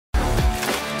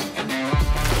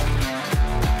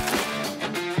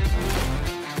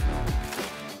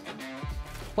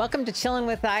Welcome to Chillin'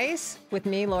 with Ice with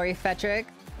me, Lori Fetrick,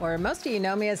 or most of you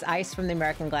know me as Ice from the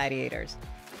American Gladiators.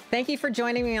 Thank you for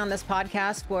joining me on this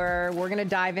podcast where we're going to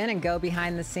dive in and go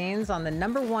behind the scenes on the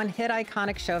 #1 hit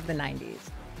iconic show of the 90s.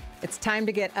 It's time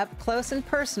to get up close and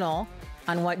personal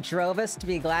on what drove us to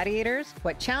be gladiators,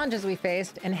 what challenges we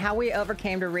faced, and how we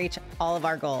overcame to reach all of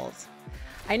our goals.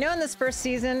 I know in this first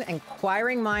season,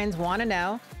 inquiring minds want to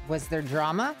know, was there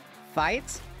drama,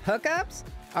 fights, hookups?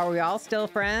 Are we all still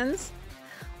friends?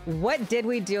 What did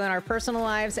we do in our personal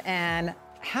lives, and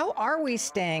how are we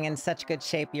staying in such good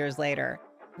shape years later?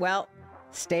 Well,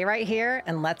 stay right here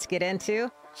and let's get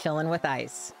into Chillin' with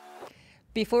Ice.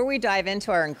 Before we dive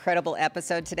into our incredible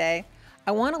episode today,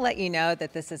 I want to let you know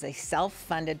that this is a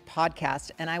self-funded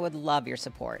podcast and I would love your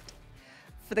support.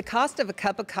 For the cost of a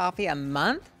cup of coffee a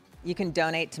month, you can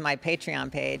donate to my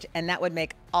Patreon page, and that would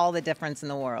make all the difference in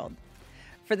the world.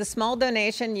 For the small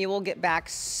donation, you will get back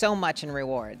so much in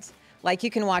rewards. Like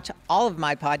you can watch all of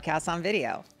my podcasts on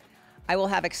video. I will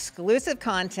have exclusive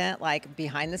content like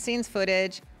behind the scenes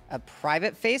footage, a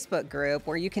private Facebook group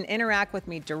where you can interact with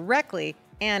me directly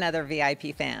and other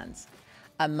VIP fans,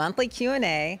 a monthly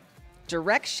Q&A,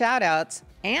 direct shout outs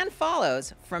and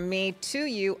follows from me to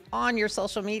you on your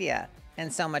social media,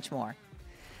 and so much more.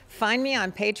 Find me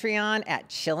on Patreon at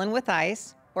Chillin' with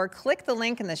Ice or click the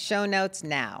link in the show notes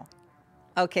now.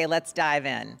 Okay, let's dive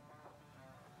in.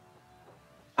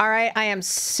 All right, I am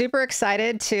super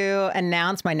excited to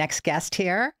announce my next guest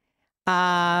here.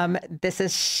 This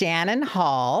is Shannon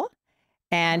Hall,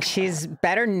 and she's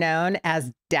better known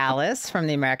as Dallas from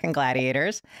the American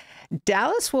Gladiators.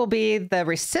 Dallas will be the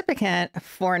recipient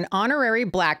for an honorary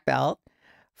black belt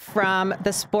from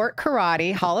the Sport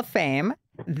Karate Hall of Fame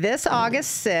this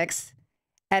August 6th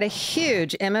at a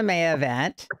huge MMA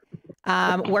event.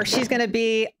 Where she's going to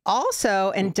be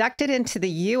also inducted into the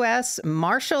U.S.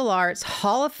 Martial Arts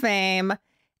Hall of Fame.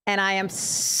 And I am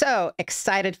so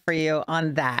excited for you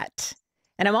on that.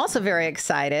 And I'm also very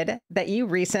excited that you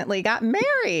recently got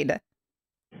married.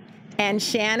 And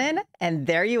Shannon, and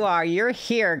there you are. You're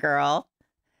here, girl.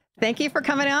 Thank you for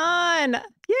coming on.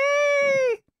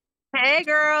 Yay! Hey,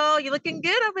 girl, you looking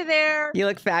good over there. You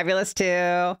look fabulous,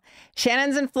 too.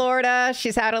 Shannon's in Florida.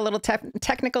 She's had a little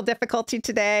technical difficulty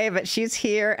today, but she's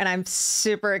here, and I'm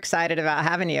super excited about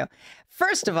having you.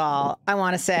 First of all, I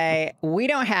want to say we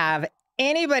don't have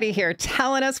anybody here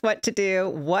telling us what to do,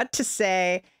 what to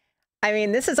say. I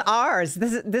mean, this is ours.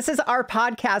 This is our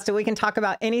podcast, and we can talk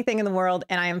about anything in the world,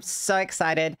 and I am so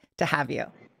excited to have you.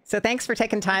 So thanks for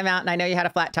taking time out, and I know you had a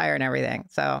flat tire and everything.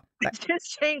 So I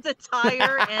just changed the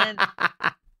tire, and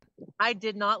I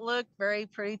did not look very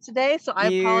pretty today. So I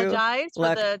apologize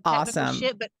for the technical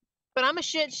shit, but I'm a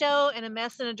shit show and a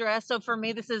mess in a dress. So for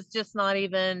me, this is just not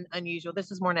even unusual.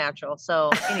 This is more natural.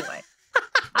 So anyway,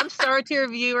 I'm sorry to your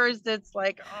viewers. That's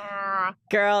like,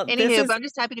 girl. Anywho, but I'm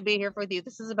just happy to be here with you.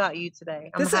 This is about you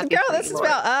today. This is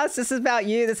about us. This is about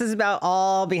you. This is about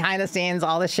all behind the scenes,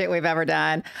 all the shit we've ever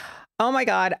done. Oh my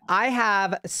God.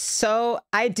 I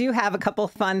do have a couple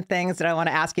fun things that I want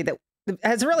to ask you that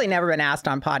has really never been asked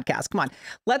on podcasts. Come on,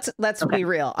 let's be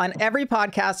real. On every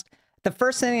podcast, the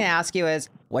first thing I ask you is,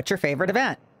 what's your favorite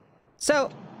event? So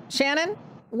Shannon,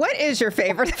 what is your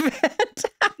favorite event?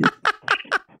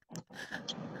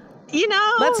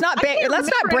 Let's not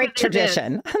break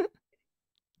tradition.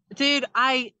 Dude,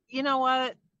 you know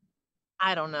what?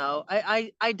 I don't know.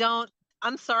 I don't.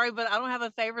 I'm sorry, but I don't have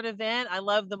a favorite event. I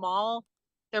love them all.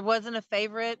 There wasn't a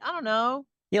favorite. I don't know.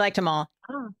 You liked them all?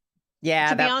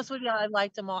 Yeah. To be honest with you, I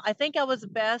liked them all. I think I was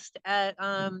best at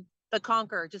the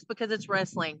Conquer just because it's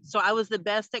wrestling. So I was the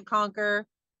best at Conquer,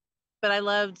 but I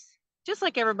loved, just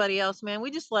like everybody else, man,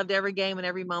 we just loved every game and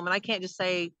every moment. I can't just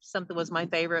say something was my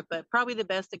favorite, but probably the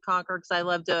best at Conquer because I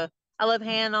love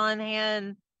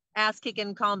hand-on-hand,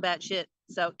 ass-kicking combat shit.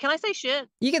 So can I say shit?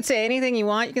 You can say anything you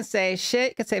want. You can say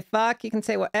shit. You can say fuck. You can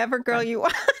say whatever, girl, you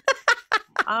want.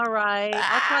 All right.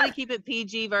 I'll try to keep it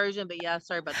PG version, but yeah,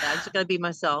 sorry about that. I just got to be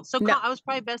myself. So I was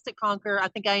probably best at Conquer. I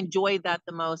think I enjoyed that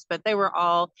the most, but they were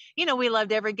all, we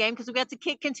loved every game because we got to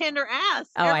kick Contender ass.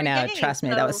 Oh, I know. Game. Trust me.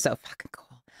 That was so fucking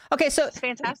cool. Okay. So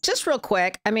fantastic. Just real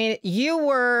quick. I mean, you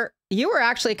were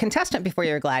actually a contestant before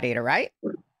you were a gladiator, right?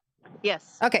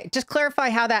 Yes. Okay. Just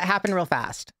clarify how that happened real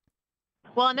fast.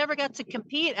 Well, I never got to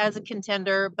compete as a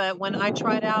contender, but when I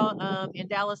tried out in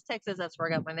Dallas, Texas, that's where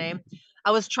I got my name.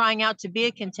 I was trying out to be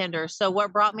a contender. So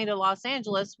what brought me to Los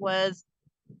Angeles was,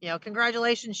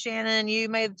 congratulations, Shannon, you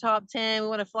made the top 10. We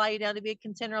want to fly you down to be a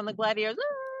contender on the Gladiators.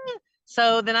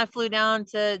 So then I flew down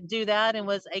to do that and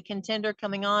was a contender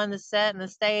coming on the set and the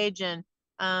stage. And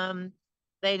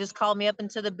They just called me up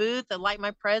into the booth and liked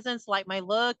my presence, liked my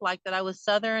look, liked that I was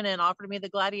Southern, and offered me the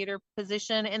gladiator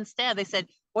position instead. They said,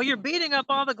 well, you're beating up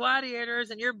all the gladiators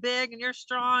and you're big and you're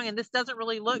strong and this doesn't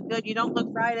really look good. You don't look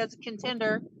right as a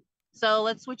contender. So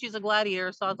let's switch you as a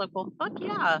gladiator. So I was like, well, fuck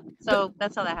yeah. So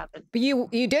that's how that happened. But you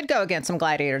did go against some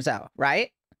gladiators though,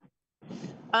 right?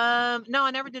 No,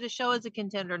 I never did a show as a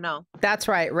contender. No. That's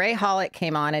right. Ray Hollick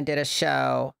came on and did a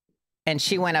show, and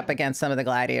she went up against some of the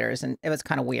gladiators, and it was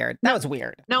kind of weird. That was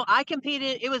weird. No, I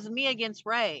competed. It was me against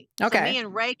Ray. Okay. So me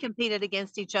and Ray competed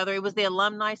against each other. It was the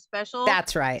alumni special.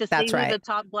 That's right. To see who the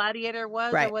top gladiator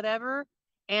was or whatever.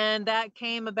 And that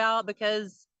came about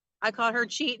because I caught her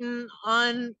cheating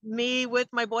on me with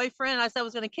my boyfriend. I said I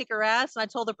was going to kick her ass. And I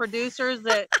told the producers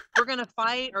that we're going to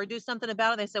fight or do something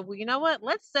about it. They said, well, you know what?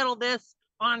 Let's settle this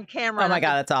on camera. Oh my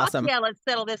God, that's awesome. Yeah, let's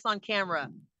settle this on camera.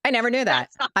 I never knew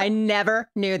that. I never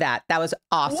knew that. That was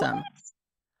awesome. What?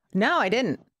 No, I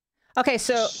didn't. Okay,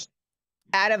 so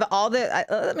out of all the,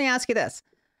 let me ask you this.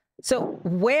 So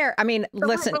where, I mean,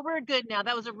 listen. But we're good now.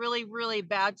 That was a really, really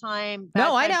bad time.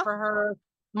 I know. For her.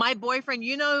 My boyfriend,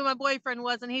 you know who my boyfriend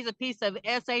was, and he's a piece of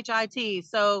shit.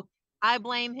 So I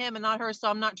blame him and not her. So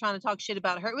I'm not trying to talk shit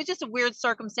about her. It was just a weird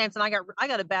circumstance, and I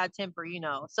got a bad temper, you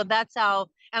know. So that's how.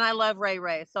 And I love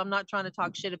Ray. So I'm not trying to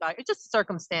talk shit about it. It's just a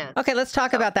circumstance. Okay, let's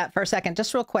talk about that for a second,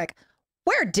 just real quick.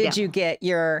 Where did you get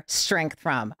your strength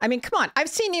from? I mean, come on. I've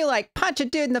seen you like punch a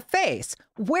dude in the face.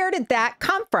 Where did that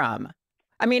come from?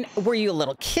 I mean, were you a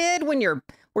little kid when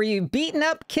were you beating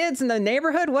up kids in the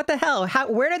neighborhood? What the hell?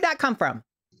 Where did that come from?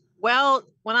 Well,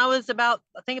 when I was about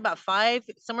 5,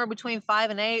 somewhere between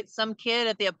 5 and 8, some kid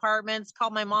at the apartments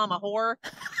called my mom a whore.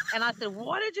 And I said,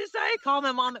 what did you say? Call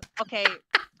my mom. Okay.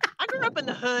 I grew up in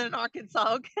the hood in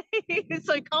Arkansas. Okay.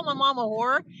 So he called my mom a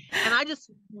whore. And I just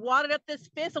wadded up this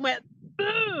fist and went,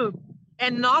 boom,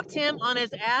 and knocked him on his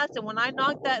ass. And when I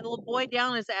knocked that little boy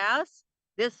down on his ass,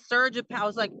 this surge of power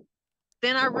was like,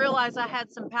 then I realized I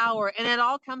had some power, and it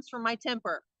all comes from my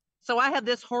temper. So I have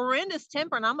this horrendous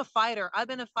temper, and I'm a fighter. I've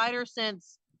been a fighter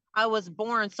since I was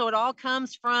born. So it all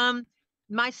comes from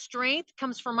my strength,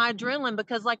 comes from my adrenaline,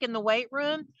 because like in the weight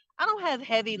room, I don't have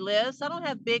heavy lifts. I don't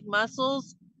have big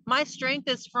muscles. My strength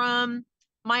is from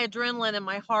my adrenaline and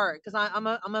my heart, because I'm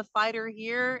a fighter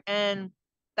here, and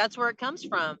that's where it comes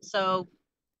from. So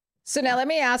now let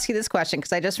me ask you this question,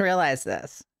 because I just realized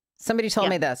this. Somebody told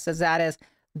me this, that is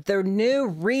the new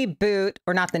reboot,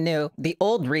 or not the new, the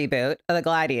old reboot of the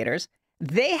Gladiators.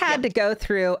 They had to go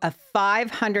through a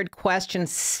 500 question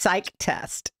psych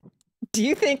test. Do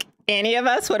you think any of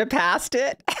us would have passed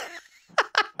it?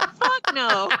 Fuck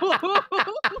no.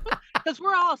 Because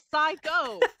we're all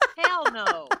psycho. Hell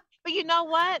no. But you know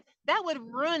what? That would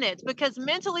ruin it, because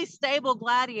mentally stable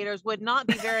gladiators would not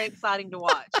be very exciting to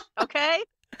watch. Okay?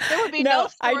 There would be no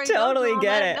story, I totally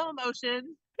get it. No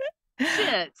emotion.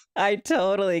 Shit. I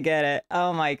totally get it.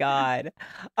 Oh my God.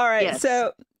 All right.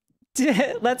 So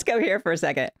let's go here for a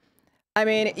second. I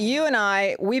mean, you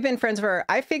and we've been friends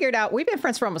we've been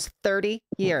friends for almost 30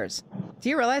 years. Do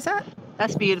you realize that?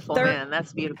 That's beautiful, man.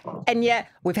 That's beautiful. And yet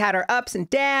we've had our ups and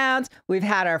downs. We've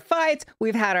had our fights.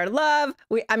 We've had our love.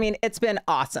 I mean, it's been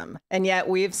awesome. And yet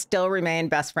we've still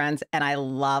remained best friends. And I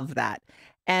love that.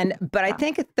 But I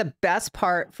think the best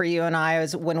part for you and I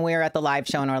was when we were at the live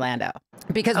show in Orlando,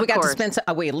 because we got to spend,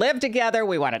 we lived together.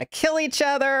 We wanted to kill each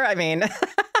other. I mean,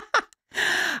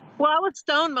 well, I was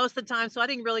stoned most of the time, so I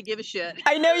didn't really give a shit.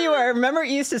 I know you were. Remember,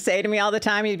 you used to say to me all the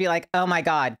time, you'd be like, oh my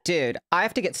God, dude, I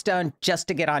have to get stoned just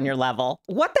to get on your level.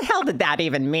 What the hell did that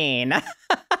even mean?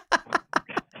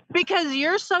 Because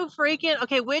you're so freaking,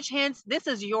 okay, this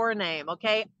is your name,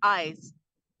 okay? Ice.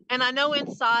 And I know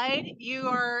inside you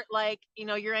are like, you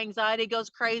know, your anxiety goes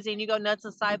crazy and you go nuts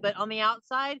inside, but on the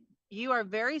outside, you are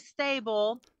very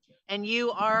stable and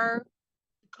you are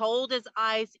cold as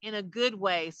ice in a good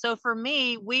way. So for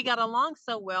me, we got along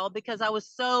so well because I was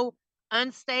so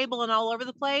unstable and all over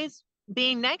the place.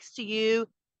 Being next to you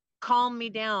calmed me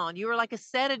down. You were like a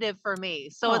sedative for me.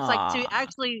 So it's like to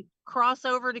actually cross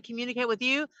over to communicate with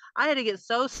you, I had to get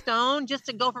so stoned just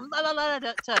to go from blah, blah,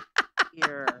 blah, to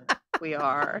here. We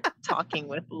are talking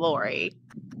with Lori.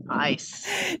 Ice.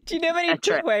 Do you know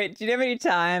how many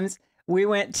times we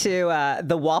went to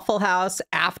the Waffle House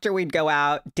after we'd go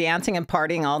out dancing and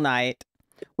partying all night?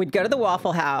 We'd go to the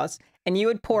Waffle House and you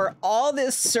would pour all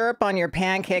this syrup on your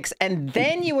pancakes, and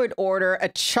then you would order a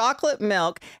chocolate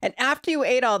milk. And after you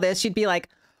ate all this, you'd be like,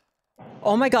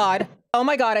 oh my God,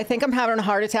 I think I'm having a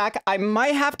heart attack. I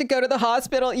might have to go to the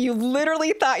hospital. You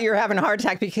literally thought you were having a heart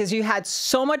attack because you had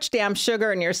so much damn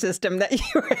sugar in your system that you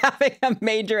were having a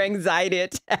major anxiety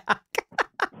attack.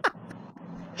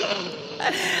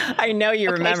 I know you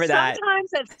remember that. Sometimes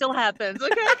that still happens.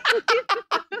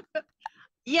 Okay.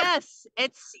 Yes,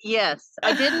 yes.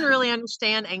 I didn't really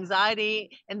understand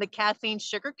anxiety and the caffeine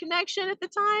sugar connection at the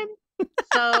time.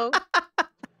 So,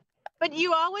 but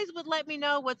you always would let me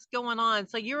know what's going on.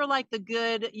 So you were like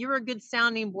you were a good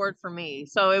sounding board for me.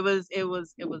 So it was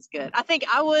good. I think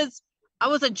I was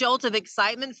a jolt of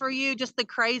excitement for you, just the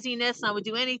craziness. I would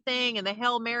do anything and the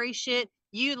Hail Mary shit.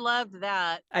 You loved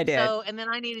that. I did. So, and then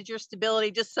I needed your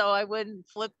stability just so I wouldn't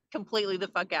flip completely the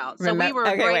fuck out. So we were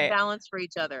a great balance for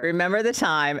each other. Remember the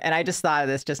time, and I just thought of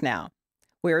this just now.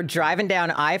 We were driving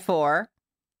down I-4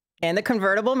 in the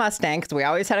convertible Mustang, because we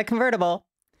always had a convertible.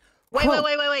 Wait.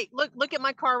 Look at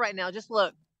my car right now. Just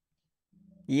look.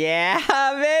 Yeah,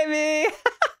 baby.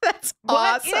 That's awesome.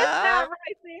 What is that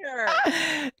right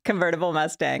there? Convertible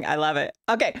Mustang. I love it.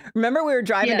 Okay. Remember we were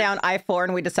driving down I-4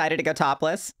 and we decided to go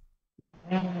topless?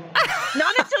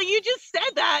 Not until you just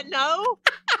said that. No.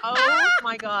 Oh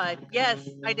my God. Yes,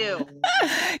 I do.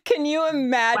 Can you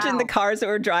imagine the cars that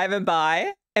were driving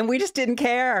by? And we just didn't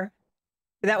care.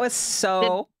 That was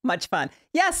so much fun.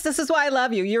 Yes, this is why I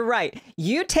love you. You're right.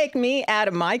 You take me out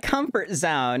of my comfort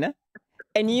zone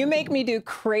and you make me do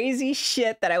crazy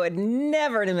shit that I would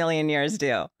never in a million years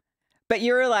do. But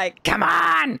you were like, come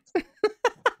on.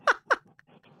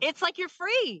 It's like you're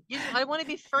free. I want to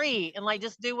be free and like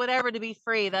just do whatever to be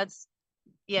free. That's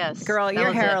yes. Girl,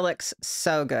 your hair looks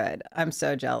so good. I'm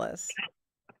so jealous.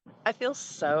 I feel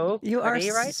so you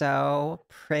pretty are so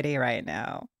pretty right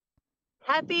now.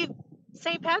 Happy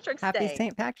St. Patrick's Day. Happy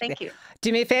St. Patrick's Day. Thank you.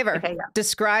 Do me a favor. Okay, yeah.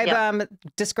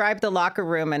 Describe the locker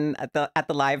room and at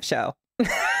the live show.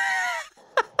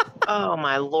 Oh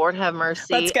my Lord, have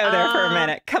mercy. Let's go there for a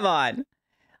minute. Come on.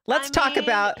 Let's talk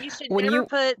about you should when never you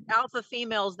put alpha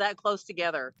females that close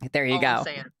together. There you go.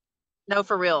 No,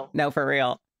 for real. No, for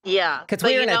real. Yeah, because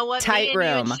we're in a tight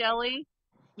room. You and Shelly,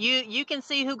 you can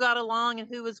see who got along and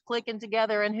who was clicking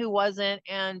together and who wasn't,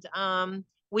 and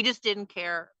we just didn't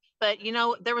care. But you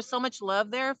know, there was so much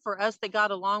love there for us that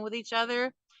got along with each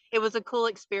other. It was a cool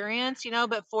experience, you know.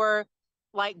 But for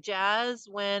like Jazz,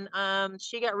 when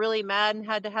she got really mad and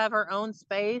had to have her own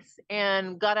space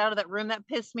and got out of that room, that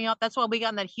pissed me off. That's why we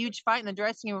got in that huge fight in the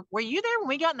dressing room. Were you there when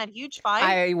we got in that huge fight?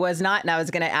 I was not, and I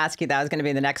was going to ask you that. Was going to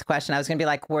be the next question. I was going to be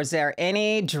like, was there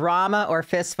any drama or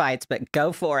fist fights? But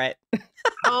go for it.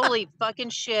 Holy fucking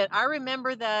shit. I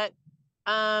remember that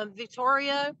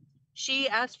Victoria, she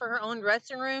asked for her own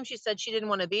dressing room. She said she didn't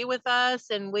want to be with us,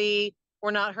 and we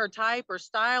were not her type or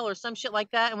style or some shit like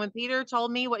that. And when Peter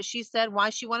told me what she said, why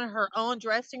she wanted her own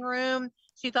dressing room,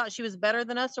 she thought she was better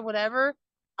than us or whatever,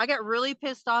 I got really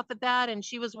pissed off at that. And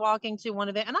she was walking to one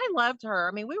of it, and I loved her.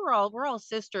 I mean, we're all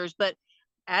sisters, but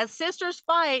as sisters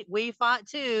fight, we fought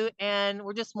too, and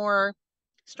we're just more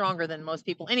stronger than most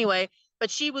people anyway. But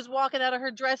she was walking out of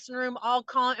her dressing room all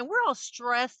calm, and we're all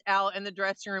stressed out in the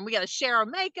dressing room. We got to share our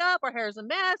makeup, our hair's a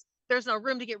mess, there's no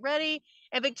room to get ready.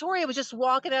 And Victoria was just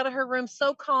walking out of her room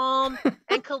so calm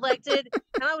and collected.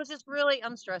 And I was just really,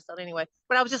 I'm stressed out anyway.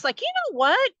 But I was just like, you know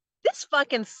what? This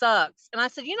fucking sucks. And I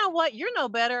said, you know what? You're no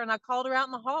better. And I called her out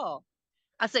in the hall.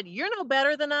 I said, you're no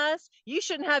better than us. You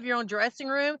shouldn't have your own dressing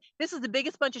room. This is the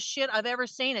biggest bunch of shit I've ever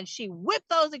seen. And she whipped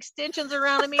those extensions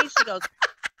around me. She goes,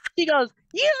 you don't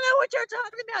know what you're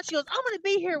talking about. She goes, I'm going to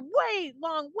be here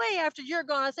way after you're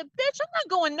gone. I said, bitch, I'm not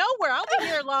going nowhere. I'll be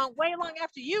here way long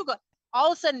after you go.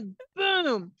 All of a sudden,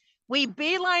 boom, we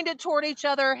beelined it toward each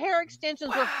other. Hair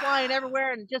extensions were flying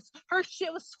everywhere, and just her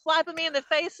shit was slapping me in the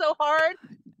face so hard.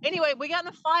 Anyway, we got in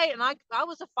a fight, and I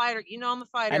was a fighter. You know I'm a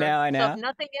fighter. I know. So if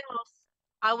nothing else,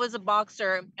 I was a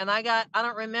boxer, and I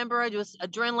don't remember, it was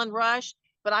adrenaline rush,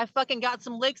 but I fucking got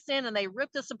some licks in, and they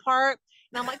ripped us apart.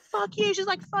 And I'm like, fuck you. She's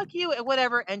like, fuck you, and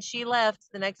whatever. And she left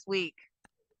the next week.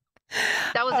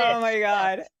 That was it. Oh my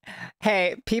God.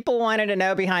 Hey, people wanted to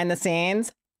know behind the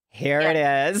scenes. Here it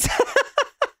is.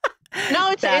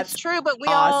 No, it's true, but we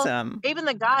all, even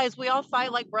the guys, we all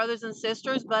fight like brothers and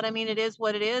sisters, but I mean, it is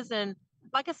what it is. And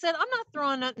like I said, I'm not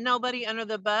throwing nobody under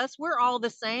the bus. We're all the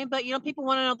same, but you know, people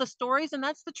want to know the stories, and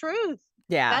that's the truth.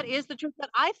 Yeah. That is the truth. But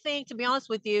I think, to be honest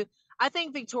with you, I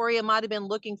think Victoria might've been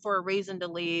looking for a reason to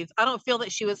leave. I don't feel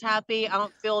that she was happy. I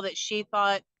don't feel that she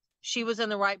thought she was in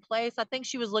the right place. I think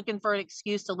she was looking for an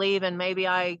excuse to leave, and maybe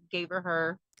I gave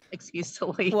her excuse to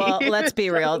leave. Well, let's be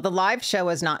real. The live show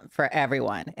was not for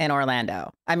everyone in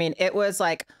Orlando. I mean, it was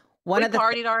like one of the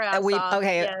partied our ass off.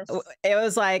 Okay, yes. It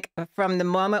was like from the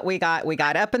moment we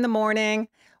got up in the morning,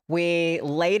 we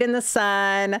laid in the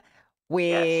sun,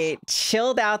 we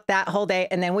chilled out that whole day,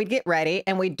 and then we'd get ready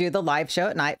and we'd do the live show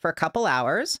at night for a couple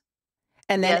hours.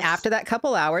 And then Yes. after that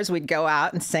couple hours, we'd go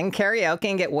out and sing karaoke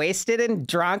and get wasted and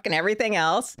drunk and everything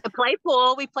else. We played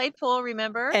pool. We played pool,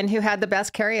 remember? And who had the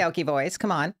best karaoke voice?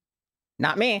 Come on.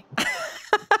 Not me.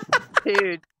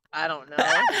 Dude, I don't know.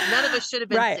 None of us should have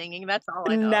been Right. singing. That's all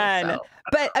I know. None. So.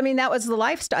 But I mean, that was the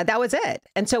lifestyle. That was it.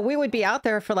 And so we would be out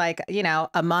there for like, you know,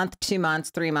 a month, 2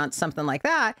 months, 3 months, something like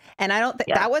that. And I don't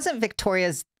think that wasn't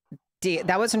Victoria's.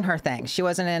 That wasn't her thing. She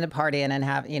wasn't into partying and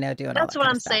doing all that. That's what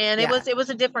I'm stuff. saying. Yeah. It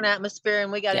was a different atmosphere,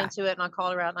 and we got into it, and I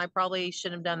called her out, and I probably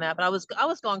shouldn't have done that, but I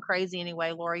was going crazy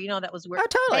anyway, Lori. You know that was weird. Oh,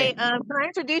 totally. Hey, can I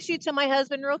introduce you to my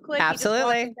husband real quick?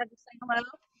 Absolutely. He just walked in, got to say hello.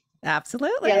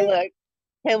 Absolutely. Yeah, look.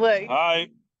 Hey, look. Hi.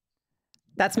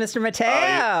 That's Mr.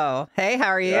 Mateo. Hey, how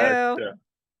are you? Yes,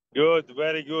 good,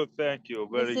 very good. Thank you.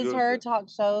 Very This is good. her talk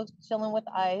show, Chilling with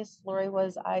Ice. Lori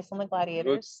was Ice on the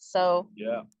Gladiators. So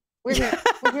Yeah. we're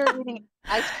here eating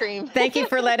ice cream. Thank you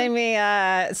for letting me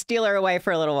steal her away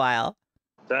for a little while.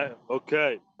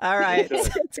 Okay. All right.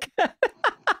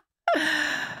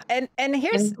 and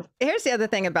here's the other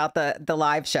thing about the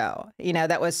live show, you know,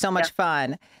 that was so much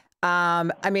fun.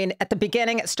 I mean, at the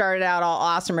beginning, it started out all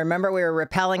awesome. Remember, we were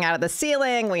rappelling out of the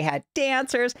ceiling. We had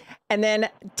dancers. And then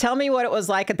tell me what it was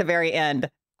like at the very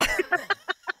end.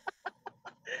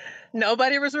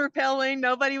 Nobody was rappelling.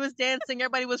 Nobody was dancing.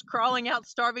 Everybody was crawling out,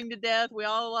 starving to death. We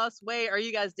all lost weight. Or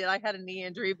you guys did. I had a knee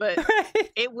injury, but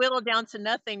it whittled down to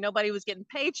nothing. Nobody was getting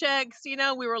paychecks. You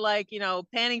know, we were like, you know,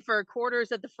 panning for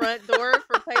quarters at the front door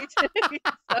for paychecks.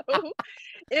 So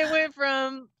it went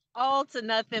from all to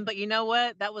nothing. But you know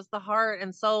what? That was the heart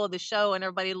and soul of the show. And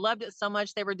everybody loved it so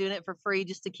much. They were doing it for free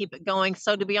just to keep it going.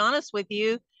 So to be honest with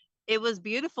you, it was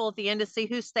beautiful at the end to see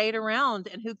who stayed around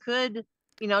and who could,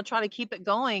 you know, try to keep it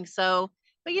going. So,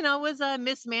 but you know, it was a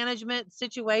mismanagement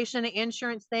situation, an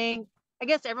insurance thing. I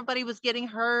guess everybody was getting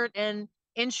hurt and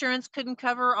insurance couldn't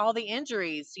cover all the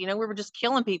injuries. You know, we were just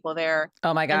killing people there.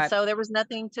 Oh my God. And so there was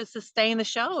nothing to sustain the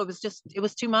show. It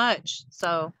was too much.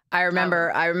 So I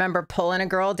remember pulling a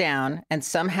girl down and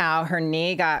somehow her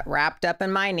knee got wrapped up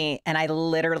in my knee and I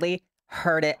literally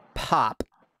heard it pop.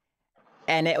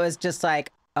 And it was just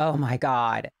like, oh my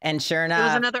God. And sure enough, it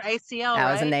was another ACL, that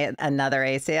right? was another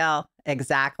ACL.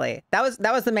 Exactly. That was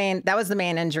the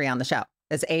main injury on the show.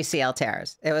 Is ACL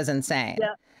tears. It was insane.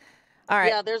 Yeah. All right.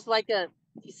 Yeah, there's like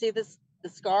you see the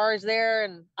scars there,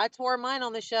 and I tore mine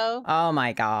on the show. Oh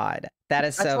my God. That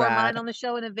is so bad. I tore mine on the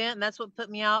show an event, and that's what put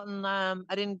me out. And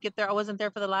I didn't get there. I wasn't there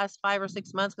for the last 5 or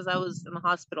 6 months because I was in the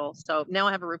hospital. So now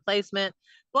I have a replacement,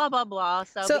 blah, blah, blah.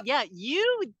 So but yeah,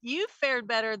 you fared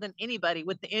better than anybody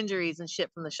with the injuries and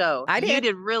shit from the show. I did. You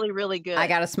did really, really good. I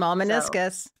got a small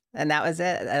meniscus and that was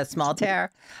it. A small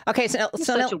tear. Okay. So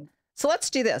let's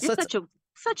do this. You're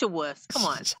such a wuss. Come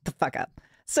on. Shut the fuck up.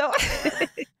 So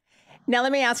now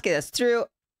let me ask you this. Through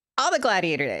all the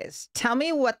Gladiator days, tell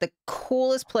me what the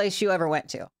coolest place you ever went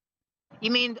to.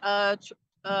 You mean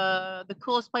the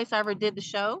coolest place I ever did the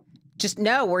show? Just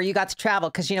know where you got to travel,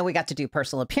 because, you know, we got to do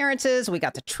personal appearances. We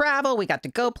got to travel. We got to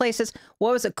go places.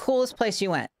 What was the coolest place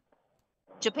you went?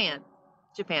 Japan.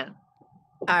 All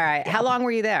right. How long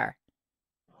were you there?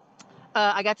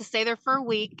 I got to stay there for a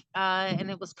week, and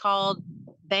it was called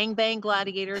Bang Bang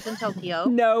Gladiators in Tokyo.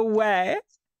 No way.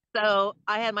 So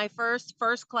I had my first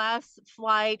class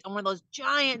flight on one of those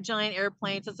giant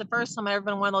airplanes. It's the first time I've ever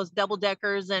been on one of those double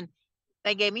deckers, and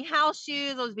they gave me house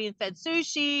shoes. I was being fed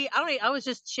sushi. I was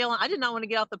just chilling. I did not want to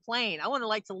get off the plane. I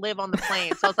wanted to live on the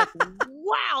plane. So I was like,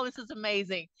 wow, this is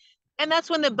amazing. And that's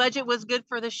when the budget was good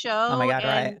for the show. Oh my God,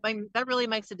 and right. That really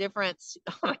makes a difference.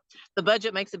 The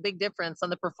budget makes a big difference on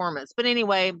the performance. But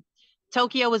anyway,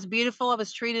 Tokyo was beautiful. I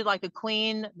was treated like a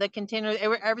queen. The Contender,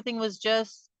 everything was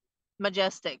just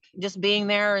majestic, just being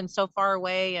there and so far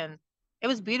away. And it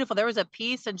was beautiful. There was a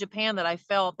peace in Japan that I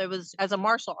felt. There was, as a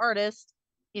martial artist,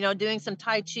 you know, doing some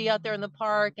Tai Chi out there in the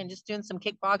park and just doing some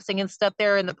kickboxing and stuff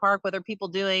there in the park with other people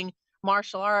doing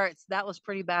martial arts. That was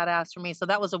pretty badass for me. So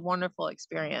that was a wonderful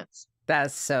experience.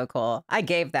 That's so cool. I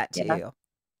gave that to you.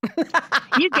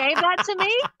 You gave that to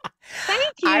me?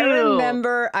 Thank you.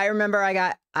 I remember I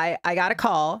got a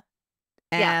call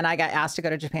and I got asked to go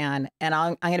to Japan, and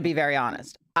I'm going to be very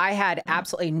honest. I had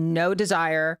absolutely no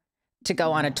desire to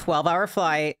go on a 12-hour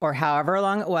flight or however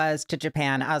long it was to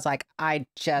Japan. I was like,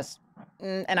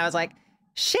 and I was like,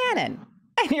 Shannon.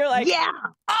 And you're like, yeah,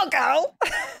 I'll go.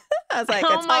 I was like,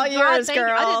 it's all yours,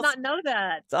 girl. I did not know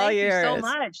that. It's all yours. Thank you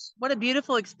so much. What a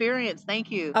beautiful experience. Thank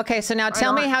you. Okay, so now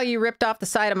tell me how you ripped off the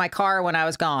side of my car when I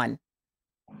was gone.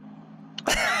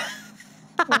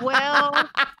 Well,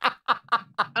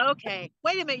 okay.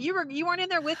 Wait a minute. You weren't in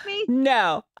there with me?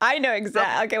 No, I know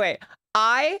exactly. Okay, wait.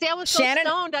 I was so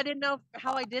stoned. I didn't know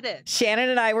how I did it. Shannon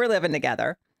and I were living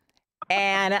together.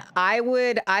 And I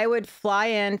would fly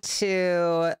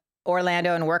into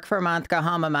Orlando and work for a month, go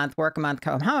home a month, work a month,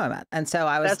 go home a month. And so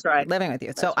I was That's right. living with you.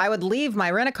 So That's right. I would leave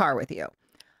my rent-a-car with you.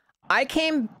 I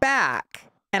came back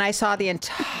and I saw the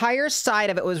entire side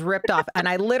of it was ripped off. And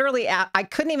I literally, I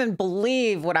couldn't even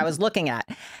believe what I was looking at.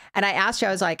 And I asked you,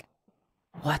 I was like,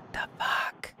 what the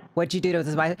fuck? What'd you do to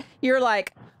this bike? You're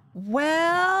like,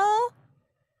 well,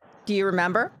 do you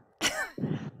remember?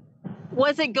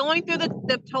 Was it going through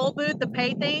the toll booth, the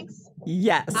pay things?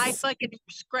 Yes. I fucking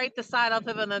scraped the side off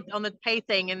of it on the pay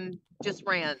thing and just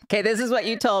ran. Okay, this is what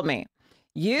you told me.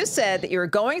 You said that you were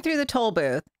going through the toll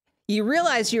booth. You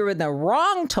realized you were in the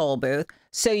wrong toll booth.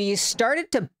 So you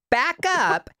started to back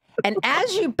up. And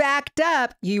as you backed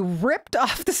up, you ripped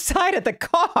off the side of the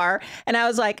car. And I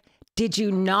was like, did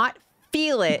you not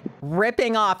feel it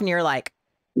ripping off? And you're like,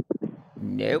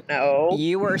 nope. No.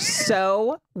 You were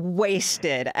so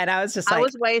wasted. And I was just like, I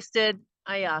was wasted.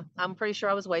 Yeah, I'm pretty sure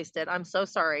I was wasted. I'm so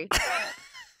sorry.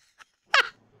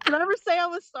 Did I ever say I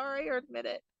was sorry or admit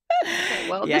it? Okay,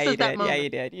 well, yeah, this you is that did. moment. Yeah, you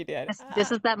did. You did.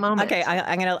 This is that moment. Okay,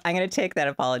 I'm gonna take that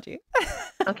apology.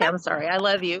 Okay, I'm sorry. I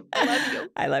love you. I love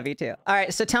you. I love you too. All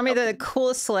right, so tell me the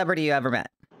coolest celebrity you ever met.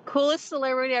 Coolest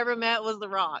celebrity I ever met was The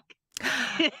Rock.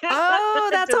 Oh,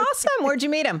 that's awesome. Where'd you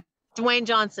meet him? Dwayne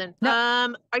Johnson.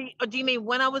 No. Do you mean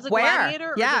when I was a Where?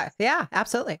 gladiator? Yeah, yeah,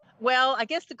 absolutely. Well, I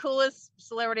guess the coolest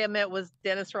celebrity I met was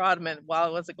Dennis Rodman while I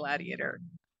was a gladiator.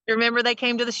 You remember they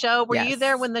came to the show? Were you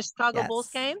there when the Chicago Bulls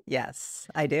came? Yes,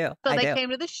 I do. So they came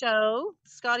to the show.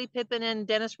 Scottie Pippen and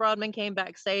Dennis Rodman came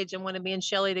backstage and wanted me and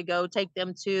Shelly to go take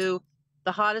them to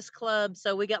the hottest club.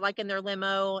 So we got like in their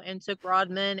limo and took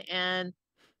Rodman and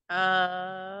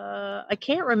I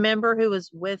can't remember who was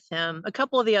with him. A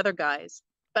couple of the other guys.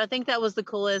 But I think that was the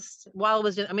coolest while it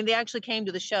was, I mean, they actually came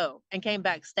to the show and came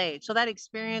backstage. So that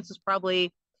experience was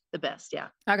probably the best. Yeah.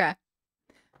 Okay.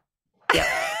 Yeah.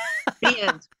 The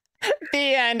end.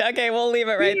 The end. Okay, we'll leave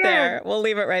it right there. We'll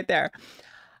leave it right there.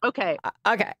 Okay.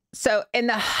 Okay. So in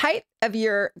the height of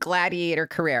your gladiator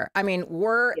career, I mean,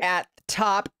 we're at the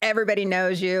top. Everybody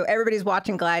knows you. Everybody's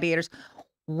watching gladiators.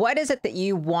 What is it that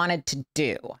you wanted to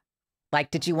do? Like,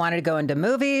 did you want to go into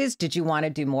movies? Did you want to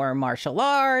do more martial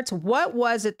arts? What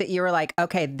was it that you were like,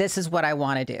 okay, this is what I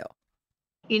want to do?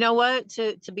 You know what?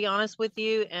 To be honest with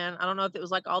you, and I don't know if it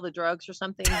was like all the drugs or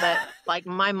something, but like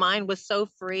my mind was so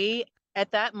free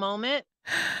at that moment.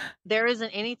 There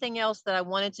isn't anything else that I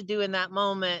wanted to do in that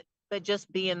moment, but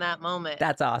just be in that moment.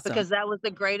 That's awesome. Because that was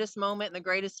the greatest moment and the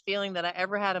greatest feeling that I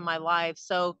ever had in my life.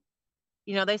 So,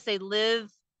 you know, they say live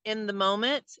in the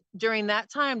moment. During that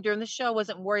time, during the show, I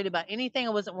wasn't worried about anything.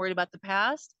 I wasn't worried about the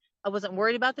past. I wasn't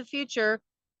worried about the future.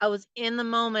 I was in the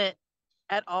moment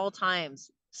at all times.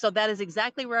 So that is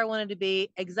exactly where I wanted to be,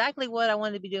 exactly what I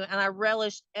wanted to be doing. And I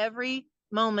relished every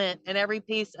moment and every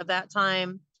piece of that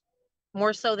time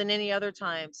more so than any other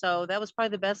time. So that was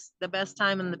probably the best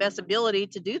time and the best ability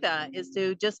to do that is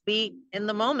to just be in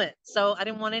the moment. So I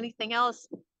didn't want anything else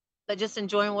but just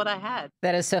enjoying what I had.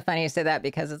 That is so funny you say that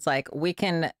because it's like we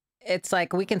can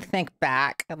think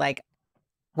back, like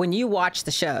when you watch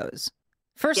the shows.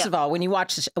 First of all, when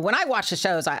I watch the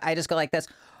shows, I just go like this.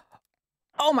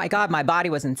 Oh my God, my body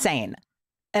was insane.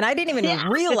 And I didn't even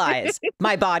realize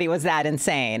my body was that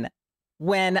insane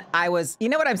when I was, you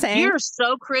know what I'm saying? You're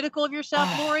so critical of yourself,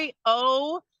 Lori.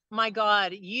 Oh my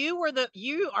God. You are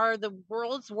the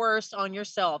world's worst on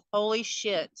yourself. Holy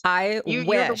shit. You're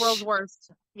the world's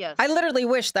worst. Yes. I literally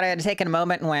wish that I had taken a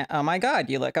moment and went, oh my God,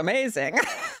 you look amazing.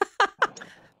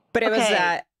 But it was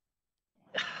that.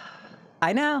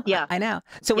 I know. Yeah. I know.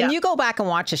 So when you go back and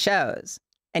watch the shows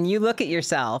and you look at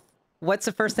yourself, what's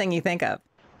the first thing you think of?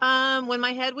 When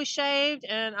my head was shaved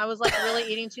and I was like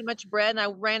really eating too much bread and I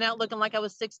ran out looking like I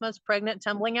was 6 months pregnant,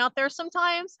 tumbling out there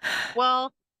sometimes.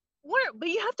 Well, but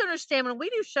you have to understand when we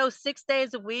do shows 6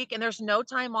 days a week and there's no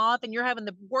time off and you're having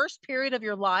the worst period of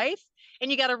your life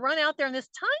and you got to run out there in this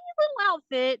tiny little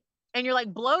outfit and you're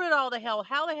like bloated all the hell,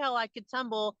 how the hell I could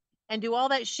tumble and do all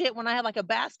that shit when I had like a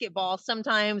basketball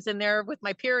sometimes in there with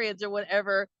my periods or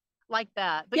whatever. Like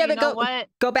that. But you know what?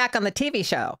 Go back on the TV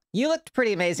show. You looked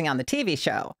pretty amazing on the TV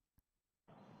show.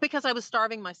 Because I was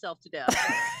starving myself to death.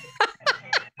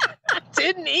 I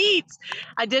didn't eat.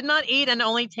 I did not eat and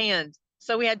only tanned.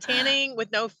 So we had tanning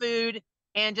with no food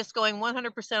and just going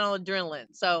 100% on adrenaline.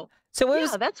 So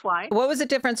that's why. What was the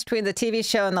difference between the TV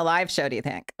show and the live show, do you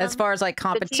think? As far as like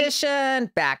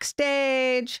competition,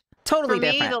 backstage? Totally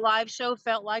different. For me, the live show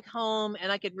felt like home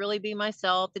and I could really be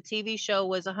myself. The TV show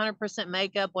was 100%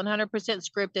 makeup, 100%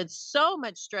 scripted, so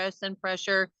much stress and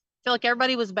pressure. I feel like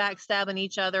everybody was backstabbing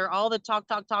each other, all the talk.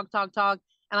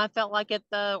 And I felt like at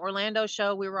the Orlando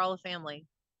show, we were all a family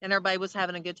and everybody was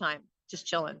having a good time. just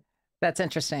chilling. That's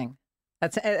interesting.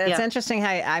 It's interesting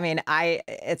how, I mean,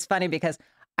 it's funny because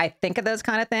I think of those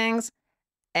kind of things.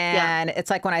 And it's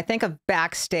like when I think of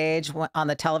backstage on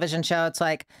the television show, it's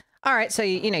like, all right, so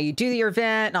you do your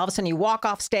event and all of a sudden you walk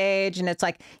off stage and it's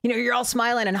like, you're all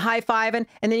smiling and high-fiving,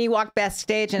 and then you walk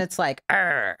backstage and it's like,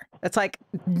 it's like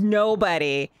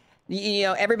nobody,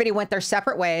 everybody went their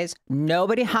separate ways.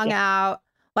 Nobody hung out.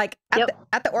 Like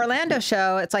at the Orlando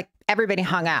show, it's like everybody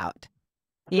hung out,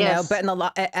 know, but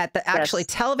at the actually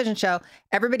television show,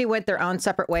 everybody went their own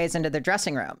separate ways into their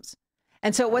dressing rooms.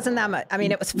 And so it wasn't that much. I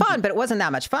mean, it was fun, but it wasn't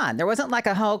that much fun. There wasn't like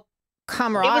a whole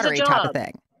camaraderie type of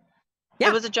thing. Yeah.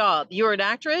 It was a job. You were an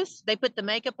actress. They put the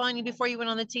makeup on you before you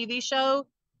went on the TV show.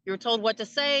 You were told what to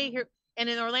say. And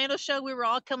in the Orlando show, we were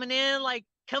all coming in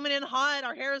hot.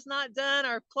 Our hair is not done.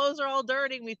 Our clothes are all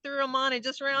dirty. And we threw them on and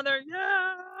just around there.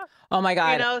 Yeah. Oh my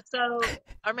God. So,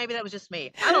 or maybe that was just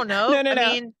me. I don't know. No. I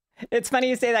mean, it's funny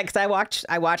you say that because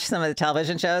I watched some of the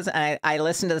television shows and I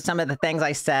listened to some of the things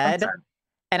I said.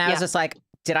 And I was just like,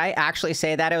 did I actually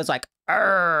say that? It was like,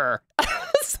 I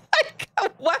was like,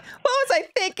 what was I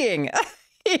thinking?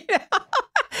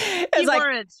 It's like,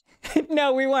 weren't.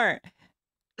 No, we weren't.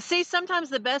 See, sometimes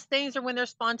the best things are when they're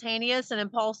spontaneous and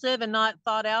impulsive and not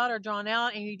thought out or drawn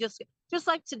out. And you just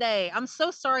like today, I'm so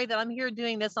sorry that I'm here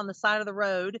doing this on the side of the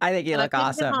road. I think you look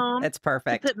awesome. It's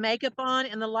perfect. Put makeup on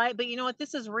and the light, but you know what?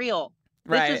 This is real.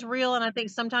 Right. This is real. And I think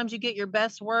sometimes you get your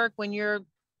best work when you're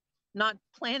not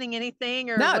planning anything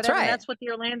or whatever. That's right. That's what the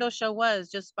Orlando show was,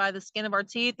 just by the skin of our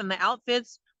teeth, and the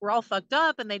outfits were all fucked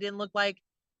up and they didn't look like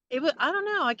it was. I don't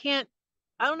know.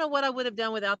 I don't know what I would have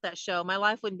done without that show. My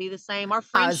life wouldn't be the same. Our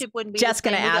friendship wouldn't be the same. Just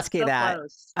going to ask you that.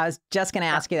 I was just going to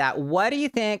ask you that. What do you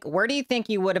think? Where do you think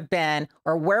you would have been,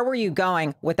 or where were you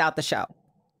going without the show?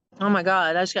 Oh my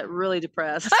God. I just got really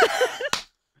depressed.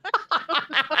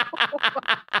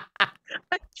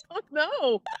 I don't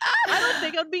know. I don't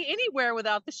think I'd be anywhere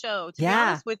without the show. To be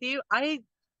honest with you, I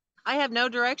have no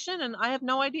direction and I have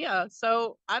no idea.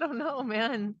 So I don't know,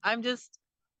 man. I'm just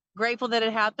grateful that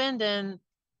it happened, and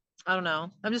I don't know.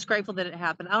 I'm just grateful that it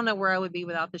happened. I don't know where I would be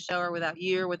without the show, or without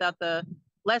you, or without the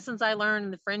lessons I learned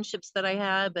and the friendships that I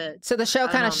had. But so the show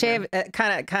kind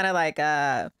of like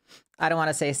I don't want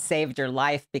to say saved your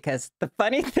life, because the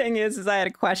funny thing is I had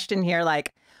a question here,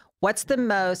 like, what's the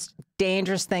most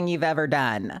dangerous thing you've ever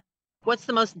done? What's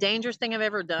the most dangerous thing I've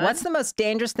ever done? What's the most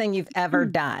dangerous thing you've ever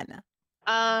done?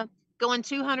 Going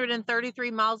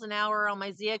 233 miles an hour on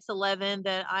my ZX11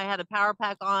 that I had a power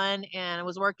pack on, and I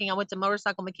was working. I went to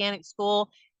motorcycle mechanic school,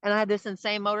 and I had this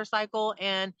insane motorcycle.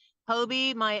 And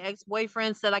Hobie, my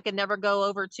ex-boyfriend, said I could never go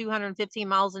over 215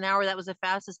 miles an hour. That was the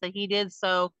fastest that he did.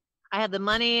 So I had the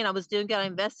money and I was doing good. I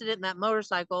invested it in that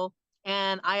motorcycle,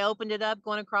 and I opened it up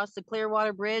going across the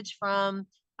Clearwater Bridge from,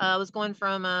 I was going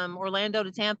from Orlando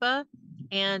to Tampa,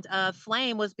 and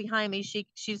Flame was behind me.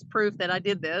 She's proof that I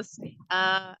did this.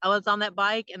 I was on that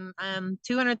bike, and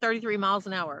 233 miles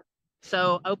an hour.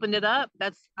 So opened it up.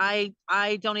 I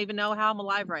don't even know how I'm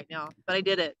alive right now, but I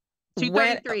did it.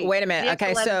 233. Wait a minute.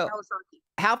 Okay, so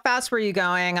how fast were you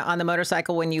going on the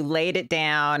motorcycle when you laid it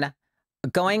down,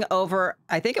 going over,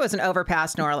 I think it was an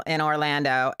overpass in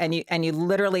Orlando, and you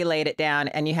literally laid it down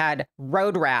and you had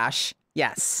road rash.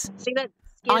 Yes. See that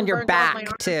on your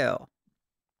back too.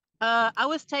 I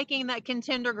was taking that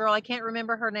Contender girl. I can't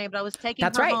remember her name, but I was taking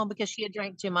her home because she had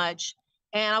drank too much,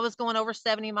 and I was going over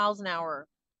 70 miles an hour.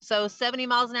 So 70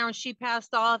 miles an hour, and she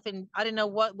passed off, and I didn't know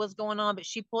what was going on, but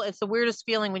she pulled. It's the weirdest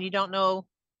feeling when you don't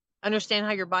understand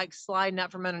how your bike's sliding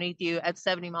out from underneath you at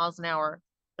 70 miles an hour.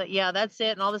 But yeah, that's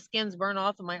it. And all the skin's burned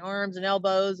off of my arms and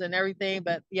elbows and everything.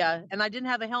 But yeah, and I didn't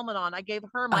have a helmet on. I gave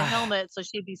her my helmet so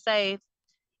she'd be safe.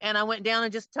 And I went down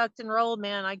and just tucked and rolled,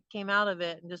 man. I came out of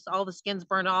it and just all the skin's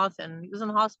burned off, and he was in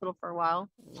the hospital for a while.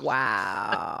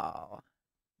 Wow.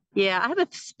 Yeah, I have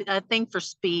a thing for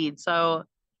speed. So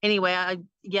anyway,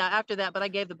 after that, but I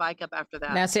gave the bike up after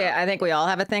that. Now, see, I think we all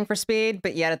have a thing for speed,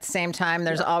 but yet at the same time,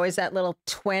 there's always that little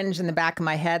twinge in the back of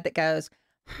my head that goes,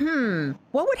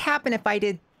 what would happen if I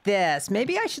did this?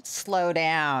 Maybe I should slow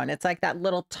down. It's like that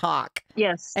little talk.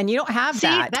 Yes. And you don't have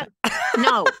that.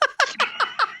 No.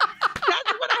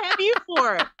 You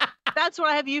for that's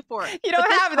what I have you for. You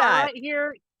don't have that right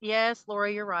here. Yes,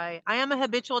 Laura, you're right. I am a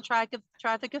habitual traffic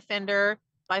offender.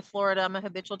 By Florida, I'm a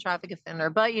habitual traffic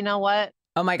offender. But you know what?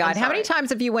 Oh my God, how many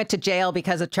times have you went to jail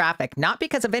because of traffic? Not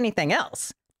because of anything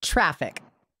else. Traffic.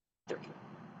 3.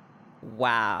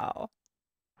 Wow.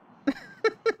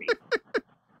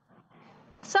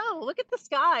 So look at the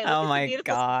sky. Oh my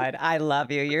God, I love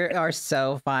you. You are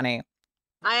so funny.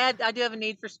 I do have a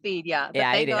need for speed, yeah. But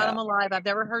yeah, thank God I'm alive. I've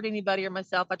never hurt anybody or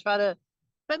myself. I try to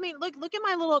But I mean, look at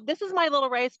my little, this is my little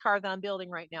race car that I'm building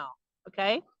right now.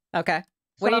 Okay. Okay.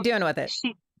 What are you So doing with it?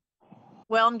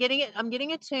 well, I'm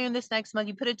getting a tune this next month.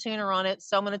 You put a tuner on it.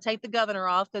 So I'm going to take the governor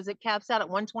off because it caps out at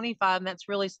 125 and that's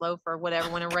really slow for whatever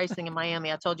when I'm racing in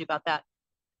Miami. I told you about that.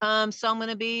 So I'm going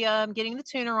to be getting the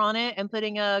tuner on it and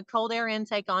putting a cold air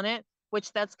intake on it,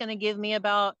 which that's going to give me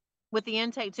about, with the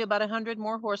intake to about 100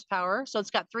 more horsepower. So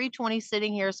it's got 320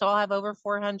 sitting here. So I'll have over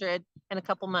 400 in a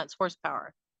couple months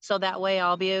horsepower. So that way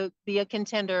I'll be a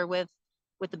contender with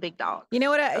the big dogs. You know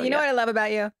what? So, What I love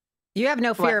about you? You have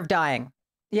no fear of dying.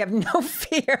 You have no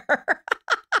fear.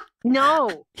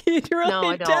 No. You really No,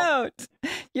 I don't.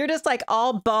 You're just like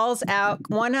all balls out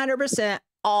 100%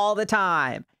 all the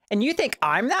time. And you think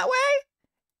I'm that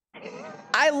way?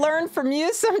 I learn from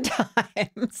you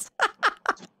sometimes.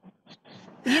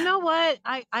 You know what?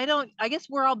 I guess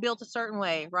we're all built a certain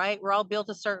way, right? We're all built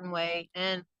a certain way.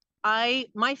 And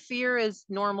my fear is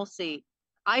normalcy.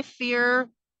 I fear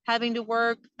having to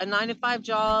work a 9-to-5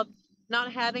 job,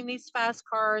 not having these fast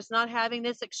cars, not having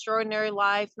this extraordinary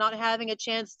life, not having a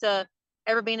chance to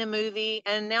ever be in a movie.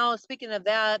 And now, speaking of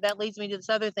that, that leads me to this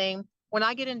other thing. When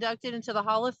I get inducted into the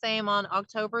Hall of Fame on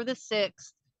October the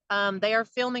 6th, they are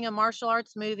filming a martial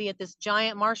arts movie at this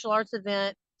giant martial arts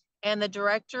event. And the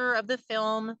director of the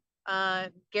film,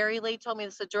 Gary Lee, told me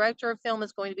this, the director of film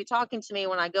is going to be talking to me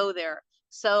when I go there.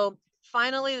 So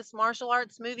finally, this martial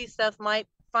arts movie stuff might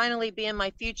finally be in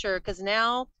my future because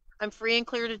now I'm free and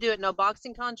clear to do it. No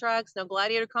boxing contracts, no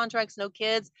gladiator contracts, no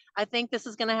kids. I think this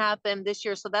is going to happen this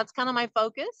year. So that's kind of my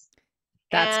focus.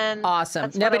 That's awesome.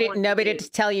 That's nobody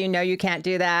to tell you, no, you can't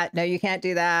do that. No, you can't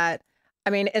do that. I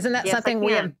mean, isn't that something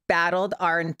we have battled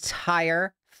our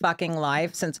entire fucking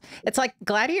life since? It's like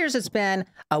Gladiators has been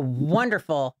a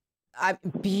wonderful,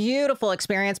 beautiful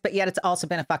experience, but yet it's also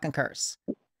been a fucking curse,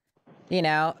 you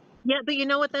know? Yeah, but you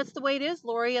know what? That's the way it is,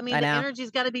 Lori. I mean, the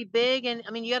energy's got to be big. And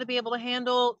I mean, you got to be able to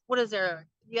handle, what is there?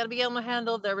 You got to be able to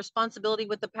handle the responsibility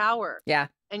with the power. Yeah.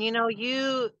 And you know,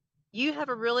 you have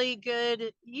a really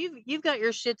good, you've got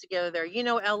your shit together there. You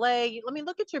know, LA, let me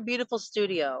look at your beautiful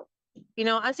studio. You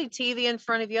know, I see TV in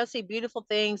front of you. I see beautiful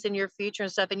things in your future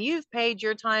and stuff. And you've paid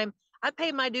your time. I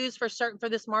paid my dues for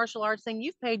this martial arts thing.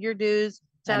 You've paid your dues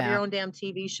to have your own damn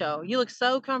TV show. You look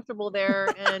so comfortable there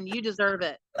and you deserve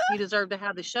it. You deserve to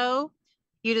have the show.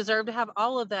 You deserve to have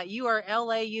all of that. You are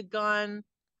LA. You've gone,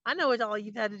 I know it's all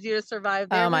you've had to do to survive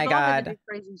there. Oh my God. Had to do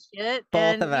crazy shit.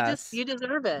 Both of us. You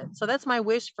deserve it. So that's my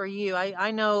wish for you.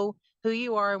 I know who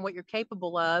you are and what you're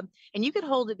capable of, and you could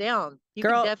hold it down. You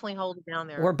can definitely hold it down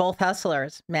there. We're both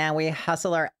hustlers, man. We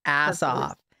hustle our ass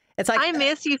off. It's like, I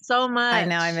miss you so much. I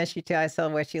know, I miss you too. I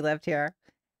still wish you lived here.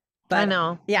 But I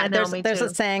know. Yeah, I know, there's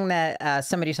a saying that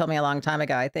somebody told me a long time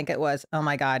ago. I think it was, oh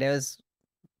my God, it was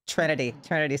Trinity.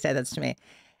 Trinity said this to me.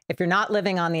 If you're not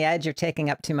living on the edge, you're taking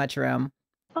up too much room.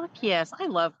 Fuck yes, I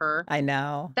love her. I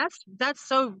know. That's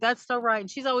so right.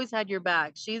 And she's always had your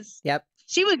back. She was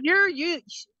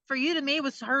for you to me, it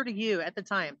was her to you at the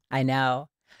time. I know.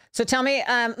 So tell me,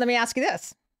 let me ask you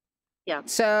this. Yeah.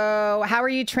 So how are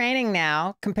you training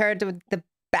now compared to the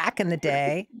back in the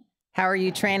day? How are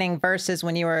you training versus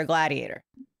when you were a gladiator?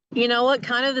 You know what?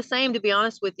 Kind of the same, to be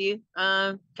honest with you.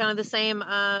 Kind of the same,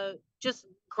 just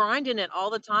grinding it all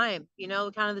the time, you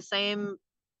know, kind of the same,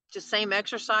 just same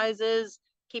exercises,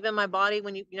 keeping my body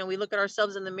when we look at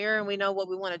ourselves in the mirror and we know what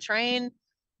we want to train,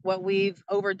 what we've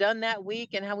overdone that week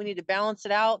and how we need to balance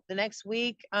it out the next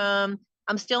week.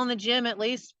 I'm still in the gym at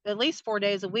least 4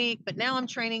 days a week, but now I'm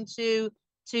training to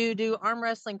do arm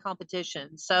wrestling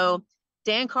competitions. So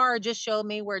Dan Carr just showed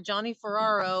me where Johnny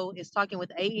Ferraro is talking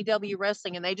with AEW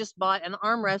Wrestling, and they just bought an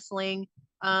arm wrestling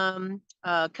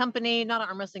company, not an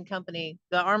arm wrestling company,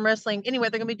 the arm wrestling. Anyway,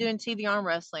 they're going to be doing TV arm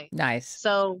wrestling. Nice.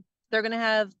 So they're going to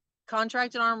have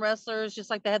contracted arm wrestlers,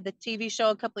 just like they had the TV show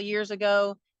a couple of years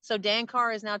ago. So Dan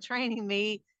Carr is now training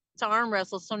me to arm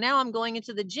wrestle. So now I'm going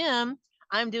into the gym.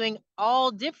 I'm doing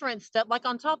all different stuff, like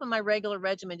on top of my regular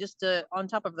regimen, on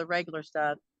top of the regular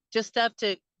stuff, just stuff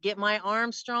to get my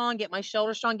arms strong, get my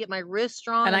shoulders strong, get my wrists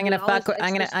strong. And I'm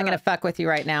gonna fuck with you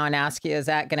right now and ask you, is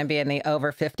that gonna be in the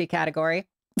over 50 category?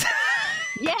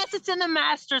 Yes, it's in the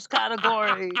masters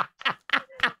category.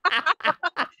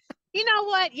 You know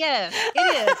what? Yes,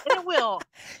 it is. And it will.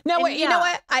 No, wait, you know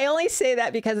what? I only say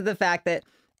that because of the fact that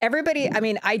everybody, I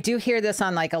mean, I do hear this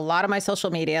on like a lot of my social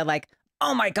media, like,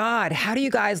 oh my God, how do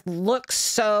you guys look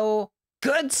so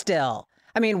good still?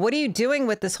 I mean, what are you doing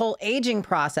with this whole aging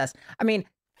process? I mean,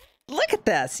 look at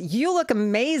this. You look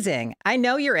amazing. I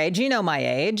know your age. You know my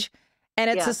age. And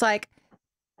it's just like,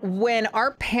 when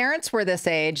our parents were this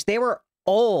age, they were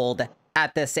old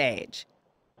at this age.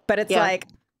 But it's like,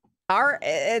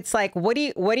 it's like, what do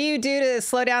you do to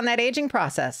slow down that aging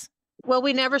process? Well,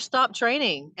 we never stop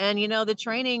training. And, the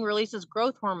training releases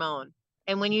growth hormone.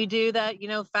 And when you do that,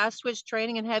 fast twitch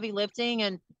training and heavy lifting,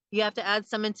 and you have to add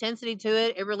some intensity to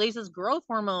it, it releases growth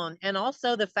hormone. And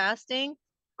also the fasting,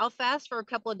 I'll fast for a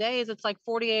couple of days. It's like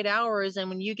 48 hours. And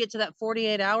when you get to that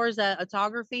 48 hours, that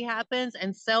autophagy happens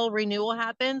and cell renewal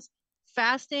happens.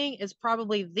 Fasting is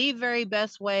probably the very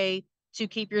best way to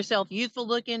keep yourself youthful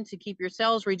looking, to keep your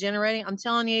cells regenerating. I'm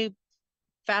telling you,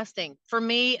 fasting for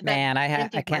me, man, I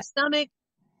can't. My stomach,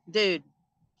 dude.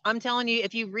 I'm telling you,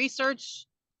 if you research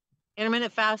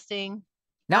intermittent fasting,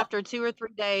 after 2 or 3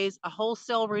 days, a whole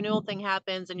cell renewal thing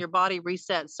happens and your body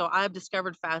resets. So I've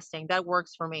discovered fasting that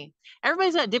works for me.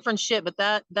 Everybody's got different shit, but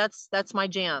that's my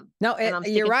jam. No,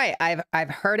 you're right. I've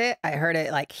heard it. I heard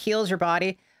it like heals your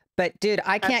body. But dude,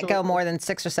 I can't go more than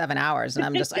 6 or 7 hours, and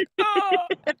I'm just like, oh.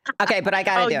 Okay, but I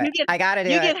gotta do it. I gotta do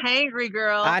it. You get hangry,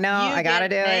 girl. I know. I gotta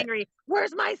do it.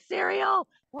 Where's my cereal?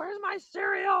 Where's my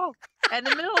cereal? In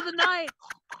the middle of the night.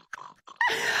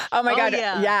 Oh my God.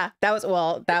 Yeah. That was,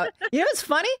 what's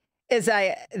funny is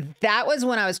that was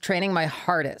when I was training my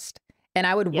hardest, and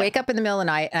I would wake up in the middle of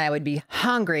the night and I would be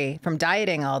hungry from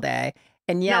dieting all day.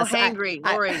 And yes, hangry,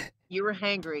 Lori, you were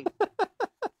hangry.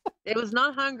 It was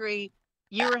not hungry.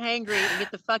 You were hangry, and get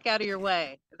the fuck out of your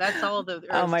way. That's all the.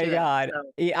 Oh my God.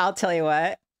 So. I'll tell you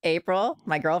what, April,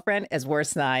 my girlfriend, is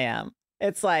worse than I am.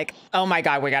 It's like, oh my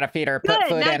God, we got to feed her, put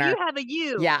food in her. You have a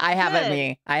you. Yeah, I have a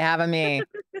me. I have a me.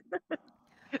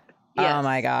 Yes. Oh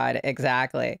my God,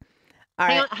 exactly. All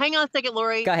right. Hang on a second,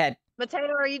 Lori. Go ahead.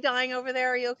 Mateo, are you dying over there?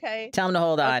 Are you okay? Tell him to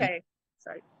hold on. Okay.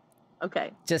 Sorry.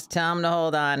 Okay. Just tell him to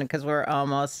hold on, because we're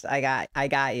almost. I got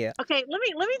you. Okay. Let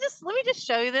me just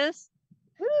show you this.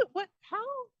 Who? What? How?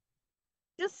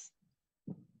 Just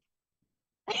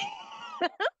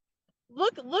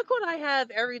look what I have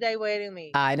every day waiting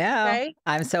me. I know. Okay?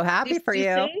 I'm so happy for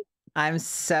you. I'm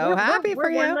so happy for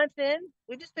you. We're 1 month in.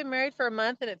 We've just been married for a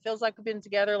month, and it feels like we've been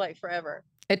together like forever.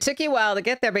 It took you a while to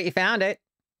get there, but you found it.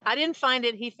 I didn't find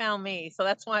it. He found me. So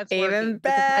that's why it's even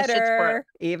better.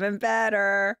 Even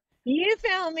better. You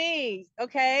found me.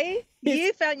 Okay.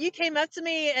 You came up to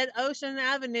me at Ocean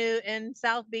Avenue in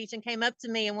South Beach and came up to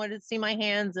me and wanted to see my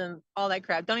hands and all that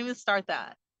crap. Don't even start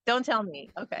that. Don't tell me.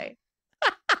 Okay.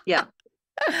 Yeah.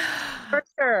 For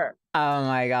sure. Oh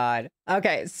my God.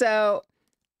 Okay. So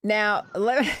now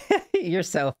you're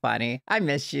so funny. I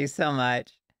miss you so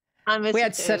much. We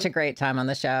had such a great time on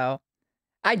the show.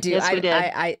 I do. Yes, we did.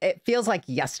 It feels like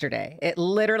yesterday. It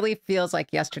literally feels like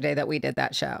yesterday that we did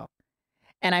that show.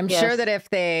 And I'm sure that if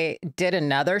they did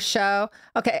another show,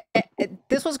 okay,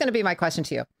 this was going to be my question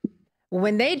to you.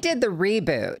 When they did the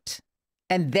reboot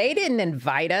and they didn't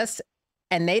invite us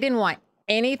and they didn't want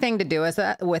anything to do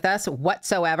with us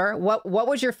whatsoever, what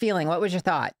was your feeling? What was your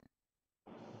thought?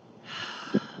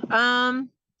 Well,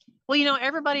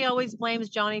 everybody always blames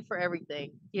Johnny for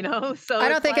everything, so I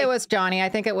don't think it was Johnny. I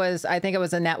think it was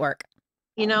a network.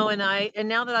 And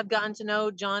now that I've gotten to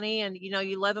know Johnny, and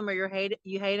you love him or you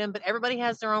hate him, but everybody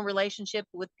has their own relationship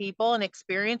with people and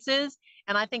experiences.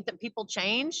 And I think that people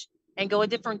change and go a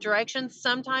different direction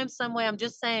sometimes, some way. I'm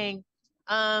just saying.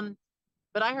 But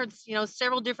I heard,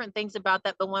 several different things about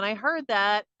that. But when I heard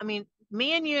that, I mean,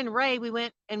 me and you and Ray, we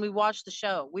went and we watched the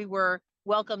show. We were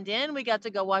welcomed in. We got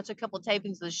to go watch a couple of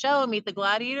tapings of the show and meet the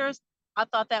Gladiators. I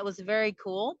thought that was very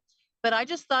cool. But I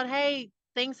just thought, hey,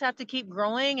 things have to keep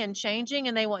growing and changing,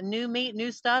 and they want new meat,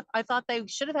 new stuff. I thought they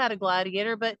should have had a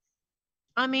Gladiator, but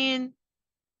I mean,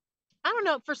 I don't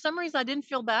know. For some reason, I didn't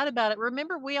feel bad about it.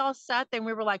 Remember, we all sat there and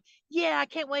we were like, yeah, I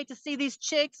can't wait to see these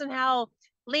chicks and how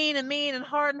lean and mean and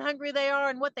hard and hungry they are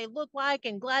and what they look like,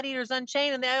 and Gladiators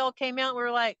Unchained. And they all came out and we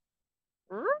were like,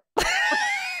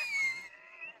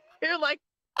 you're like,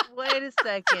 wait a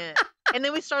second. And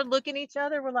then we started looking at each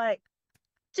other. We're like,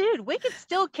 dude, we could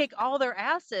still kick all their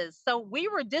asses. So we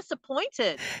were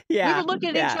disappointed. Yeah. We were looking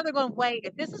at each other going, wait,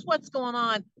 if this is what's going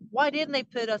on, why didn't they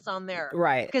put us on there?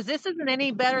 Right. Because this isn't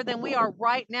any better than we are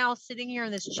right now sitting here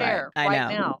in this chair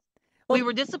right now. We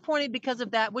were disappointed because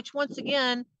of that, which once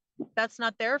again, that's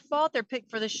not their fault. They're picked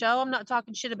for the show. I'm not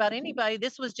talking shit about anybody.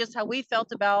 This was just how we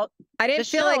felt about the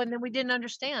show, and then we didn't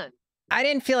understand. I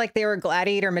didn't feel like they were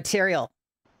Gladiator material,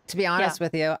 to be honest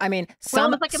with you. I mean,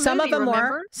 some of them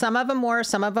were, some of them were,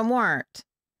 some of them weren't.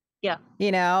 Yeah.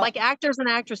 Like actors and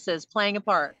actresses playing a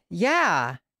part.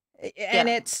 Yeah. And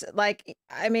it's like,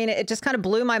 I mean, it just kind of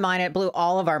blew my mind. It blew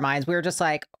all of our minds. We were just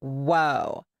like,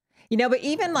 whoa. But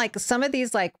even like some of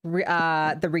these, like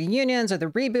the reunions or the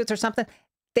reboots or something,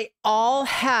 they all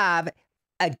have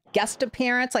a guest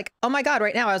appearance. Like, oh my God,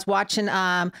 right now I was watching,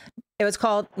 it was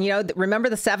called, remember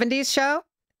the 70s show?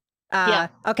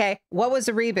 Okay. What was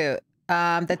the reboot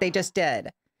that they just did?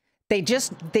 They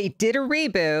did a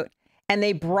reboot and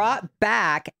they brought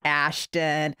back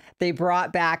Ashton. They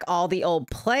brought back all the old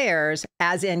players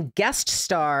as in guest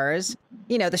stars.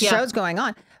 You know, the show's going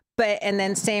on. And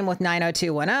then same with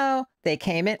 90210. They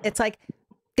came in. It's like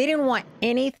they didn't want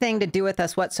anything to do with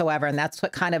us whatsoever. And that's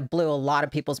what kind of blew a lot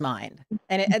of people's mind.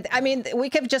 And I mean, we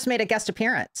could have just made a guest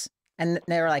appearance. And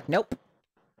they were like, nope.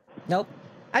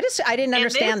 I didn't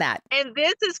understand that.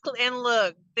 And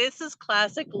look, this is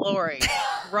classic Lori.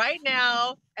 Right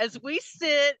now, as we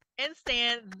sit and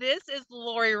stand, this is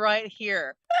Lori right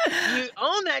here. You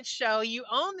own that show. You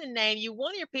own the name. You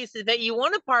want your piece of it. You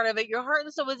want a part of it. Your heart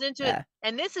and soul was into it.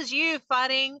 And this is you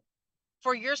fighting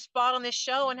for your spot on this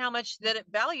show and how much that it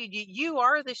valued you. You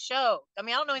are the show. I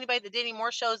mean, I don't know anybody that did any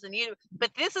more shows than you,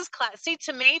 but this is See,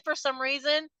 to me, for some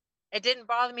reason, it didn't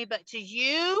bother me, but to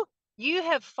you, you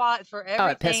have fought for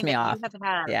everything it pissed me off. You have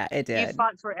had. Yeah, it did. You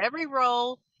fought for every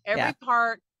role, every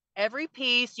part, every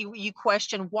piece. You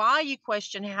question why, you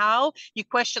question how, you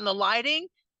question the lighting.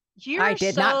 I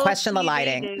did not question the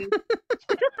lighting.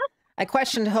 I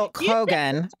questioned Hulk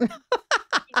Hogan.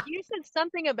 You said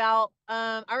something about,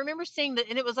 I remember seeing that,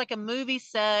 and it was like a movie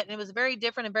set, and it was very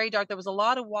different and very dark. There was a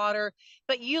lot of water,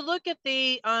 but you look at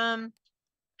the,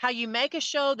 how you make a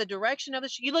show, the direction of the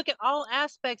show, you look at all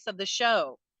aspects of the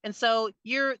show. And so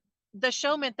the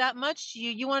show meant that much to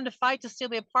you. You wanted to fight to still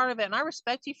be a part of it. And I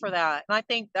respect you for that. And I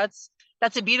think that's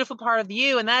a beautiful part of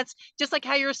you. And that's just like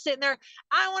how you're sitting there.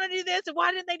 I want to do this. And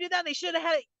why didn't they do that? They should have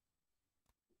had it.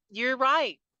 You're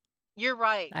right. You're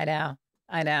right. I know.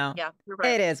 Yeah, you're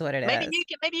right. It is what it is. Maybe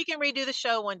you can redo the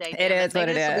show one day. It is what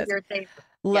it is.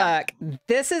 Look,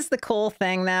 this is the cool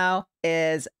thing though,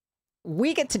 is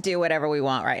we get to do whatever we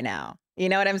want right now. You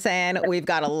know what I'm saying? We've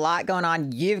got a lot going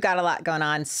on. You've got a lot going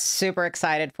on. Super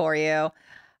excited for you.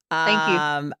 Thank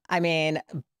you. I mean,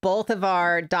 both of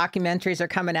our documentaries are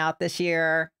coming out this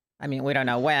year. I mean, we don't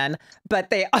know when, but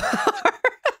they are.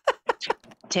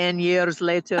 10 years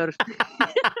later.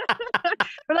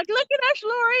 We're like, look at us,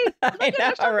 Lori. I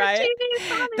know, right?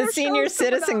 The senior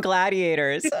citizen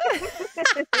gladiators.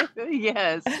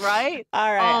 Yes, right?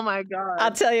 All right. Oh, my God.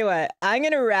 I'll tell you what. I'm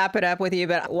going to wrap it up with you,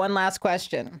 but one last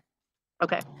question.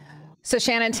 Okay. So,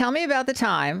 Shannon, tell me about the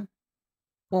time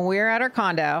when we were at our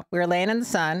condo. We were laying in the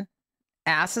sun,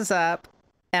 asses up,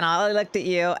 and I looked at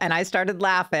you and I started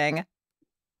laughing.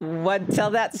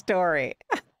 Tell that story.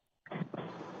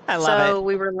 I love it. So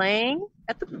we were laying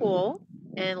at the pool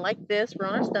and like this, we're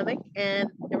on our stomach, and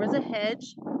there was a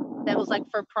hedge that was like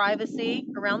for privacy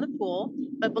around the pool.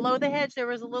 But below the hedge, there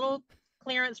was a little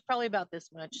clearance, probably about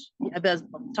this much, about as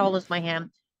tall as my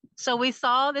hand. So we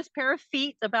saw this pair of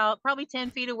feet about probably 10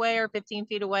 feet away or 15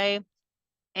 feet away.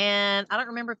 And I don't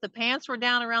remember if the pants were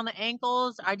down around the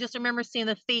ankles. I just remember seeing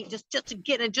the feet just to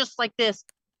get it just like this.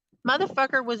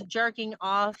 Motherfucker was jerking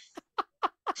off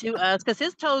to us because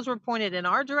his toes were pointed in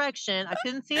our direction. I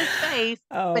couldn't see his face,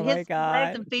 but his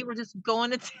legs and feet were just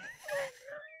going to.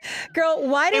 Girl,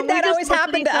 why did that always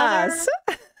happen to us?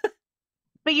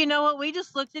 But you know what? We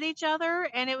just looked at each other,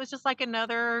 and it was just like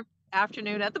another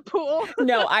afternoon at the pool.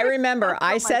 No, I remember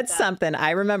I said something.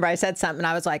 I remember I said something.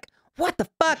 I was like, what the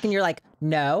fuck? And you're like,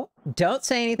 no, don't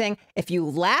say anything. If you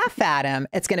laugh at him,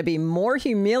 it's going to be more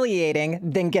humiliating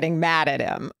than getting mad at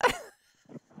him.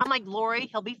 I'm like, Lori,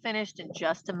 he'll be finished in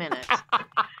just a minute.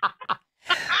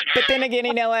 But then again,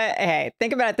 you know what? Hey,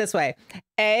 think about it this way.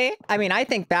 I mean, I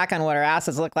think back on what our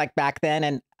asses looked like back then.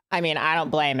 And I mean, I don't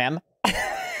blame him.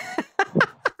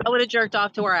 I would have jerked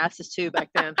off to our asses too back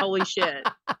then. Holy shit.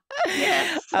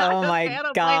 Yes. Oh my I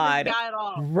don't God. blame this guy at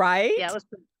all. Right? Yeah, it was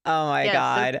oh my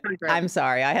God. I'm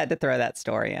sorry. I had to throw that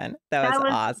story in. That was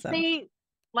awesome. See,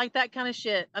 like that kind of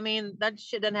shit. I mean, that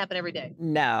shit doesn't happen every day.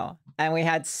 No. And we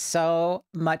had so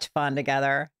much fun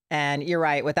together. And you're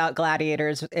right. Without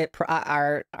gladiators,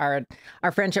 our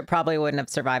friendship probably wouldn't have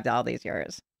survived all these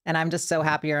years. And I'm just so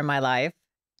happy you're in my life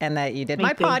and that you did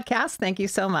my podcast. Thank you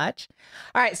so much.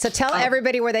 All right. So tell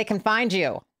everybody where they can find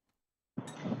you.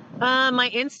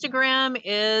 My Instagram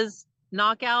is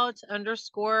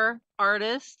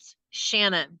knockout_artist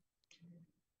Shannon.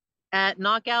 At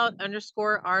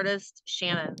knockout_artist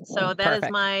Shannon. So that is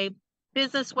my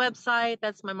business website.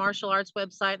 That's my martial arts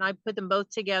website. And I put them both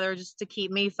together just to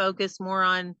keep me focused more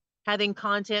on having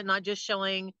content, not just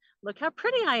showing, look how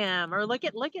pretty I am, or look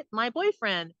at my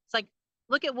boyfriend. It's like,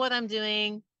 look at what I'm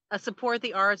doing. I support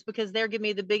the arts because they're giving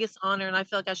me the biggest honor, and I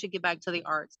feel like I should give back to the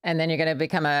arts. And then you're going to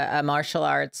become a martial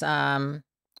arts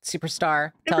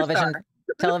superstar.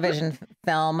 television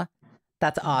film.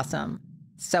 That's awesome.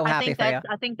 So happy for you.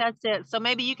 I think that's it. So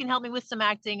maybe you can help me with some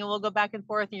acting and we'll go back and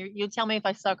forth and you tell me if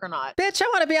I suck or not. Bitch, I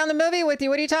want to be on the movie with you.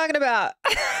 What are you talking about?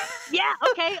 Yeah,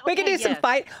 okay. We can do some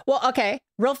fight. Well, okay,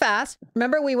 real fast.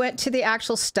 Remember we went to the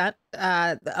actual stunt.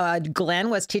 Glenn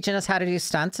was teaching us how to do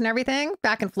stunts and everything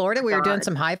back in Florida. We were doing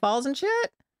some high falls and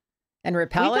shit and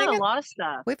rappelling. We've done a lot of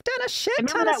stuff. We've done a shit ton of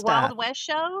stuff. Remember that Wild West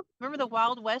show? Remember the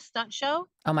Wild West stunt show?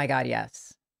 Oh my God,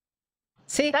 yes.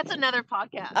 See? That's another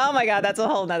podcast. Oh my God, that's a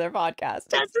whole nother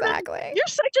podcast. Exactly. You're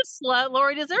such a slut,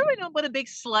 Lori. Does everybody know what a big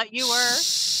slut you were?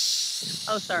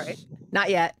 Oh, sorry. Not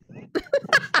yet.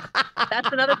 That's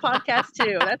another podcast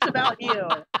too. That's about you.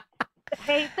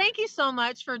 Hey, thank you so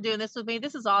much for doing this with me.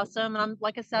 This is awesome. And I'm,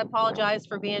 like I said, apologize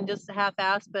for being just a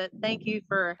half-assed, but thank you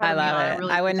for having me on. I love it.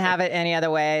 I wouldn't have it any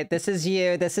other way. This is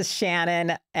you. This is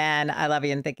Shannon. And I love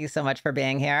you. And thank you so much for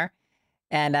being here.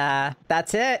 And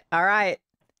that's it. All right.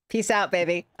 Peace out,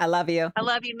 baby. I love you. I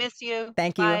love you. Miss you.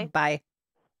 Thank you. Bye. Bye.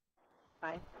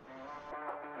 Bye.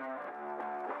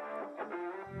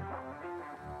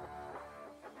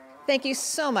 Thank you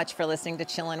so much for listening to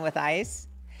Chillin' with Ice.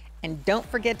 And don't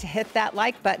forget to hit that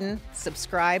like button,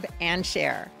 subscribe, and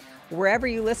share wherever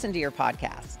you listen to your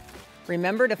podcast.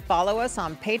 Remember to follow us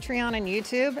on Patreon and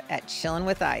YouTube at Chillin'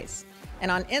 with Ice.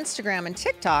 And on Instagram and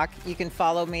TikTok, you can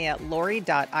follow me at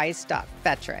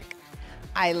lori.ice.fetrick.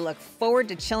 I look forward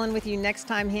to chilling with you next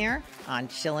time here on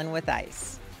Chillin' with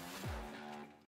Ice.